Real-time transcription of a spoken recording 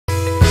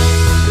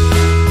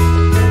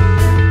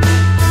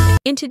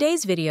In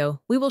today's video,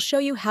 we will show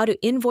you how to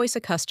invoice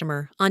a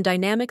customer on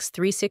Dynamics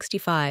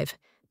 365,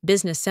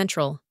 Business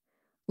Central.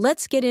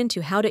 Let's get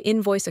into how to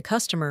invoice a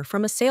customer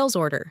from a sales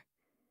order.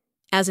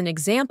 As an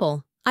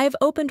example, I have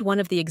opened one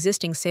of the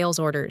existing sales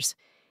orders.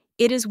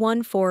 It is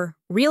one for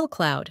Real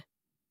Cloud.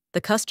 The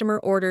customer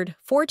ordered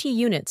 40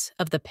 units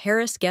of the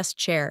Paris guest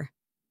chair.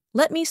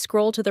 Let me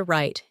scroll to the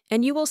right,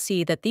 and you will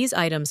see that these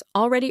items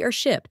already are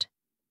shipped.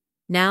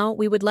 Now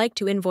we would like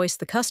to invoice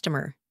the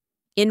customer.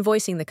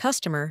 Invoicing the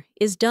customer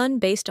is done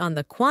based on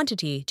the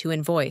quantity to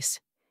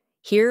invoice.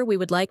 Here we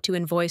would like to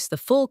invoice the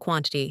full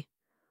quantity.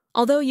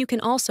 Although you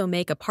can also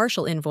make a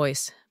partial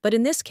invoice, but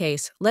in this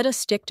case, let us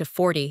stick to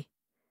 40.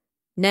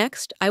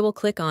 Next, I will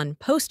click on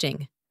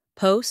Posting,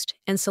 Post,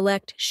 and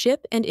select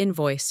Ship and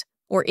Invoice,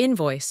 or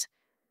Invoice.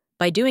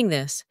 By doing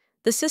this,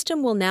 the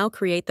system will now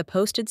create the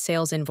posted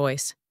sales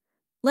invoice.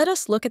 Let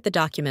us look at the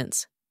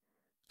documents.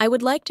 I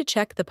would like to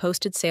check the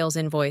posted sales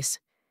invoice.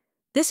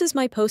 This is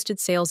my posted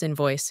sales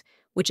invoice,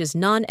 which is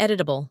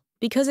non-editable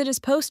because it is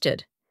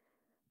posted.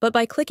 But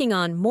by clicking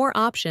on More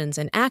Options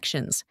and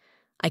Actions,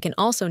 I can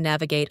also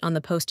navigate on the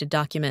posted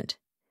document.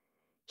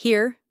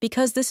 Here,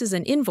 because this is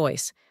an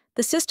invoice,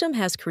 the system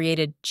has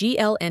created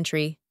GL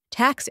entry,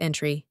 tax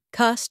entry,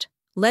 cust,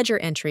 ledger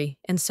entry,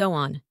 and so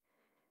on.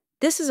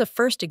 This is a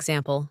first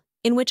example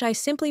in which I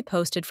simply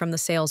posted from the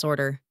sales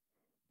order.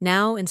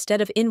 Now, instead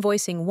of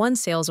invoicing one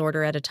sales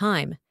order at a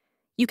time,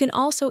 you can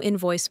also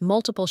invoice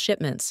multiple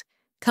shipments,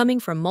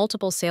 coming from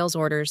multiple sales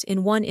orders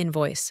in one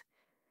invoice.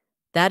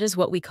 That is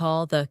what we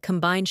call the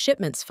Combine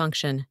Shipments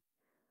function.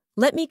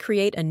 Let me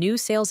create a new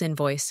sales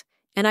invoice,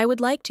 and I would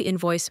like to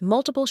invoice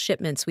multiple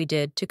shipments we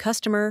did to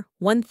customer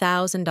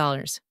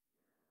 $1,000.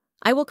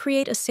 I will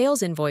create a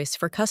sales invoice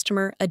for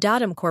customer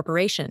Adatum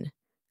Corporation,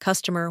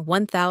 customer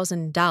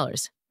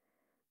 $1,000.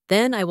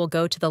 Then I will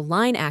go to the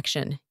line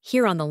action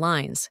here on the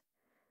lines.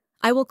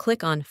 I will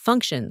click on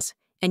Functions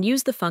and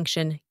use the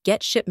function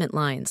Get Shipment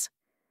Lines.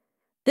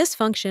 This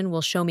function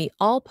will show me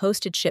all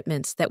posted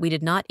shipments that we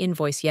did not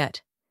invoice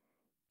yet.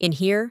 In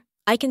here,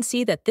 I can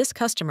see that this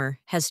customer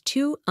has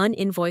 2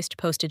 uninvoiced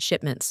posted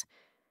shipments.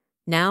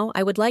 Now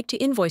I would like to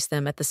invoice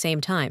them at the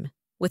same time,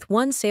 with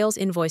one sales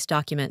invoice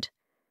document.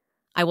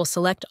 I will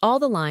select all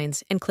the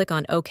lines and click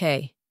on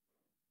OK.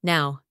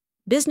 Now,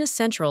 Business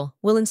Central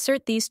will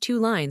insert these 2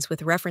 lines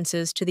with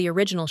references to the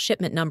original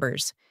shipment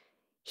numbers.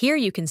 Here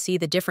you can see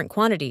the different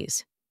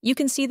quantities. You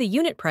can see the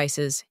unit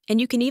prices, and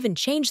you can even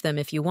change them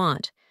if you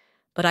want.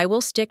 But I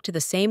will stick to the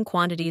same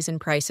quantities and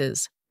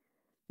prices.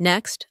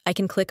 Next, I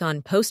can click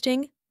on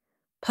Posting,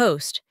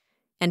 Post,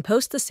 and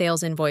post the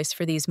sales invoice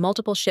for these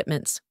multiple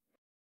shipments.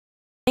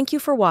 Thank you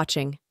for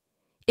watching.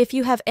 If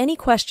you have any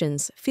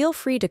questions, feel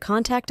free to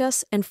contact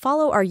us and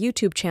follow our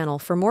YouTube channel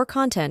for more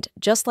content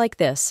just like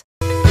this.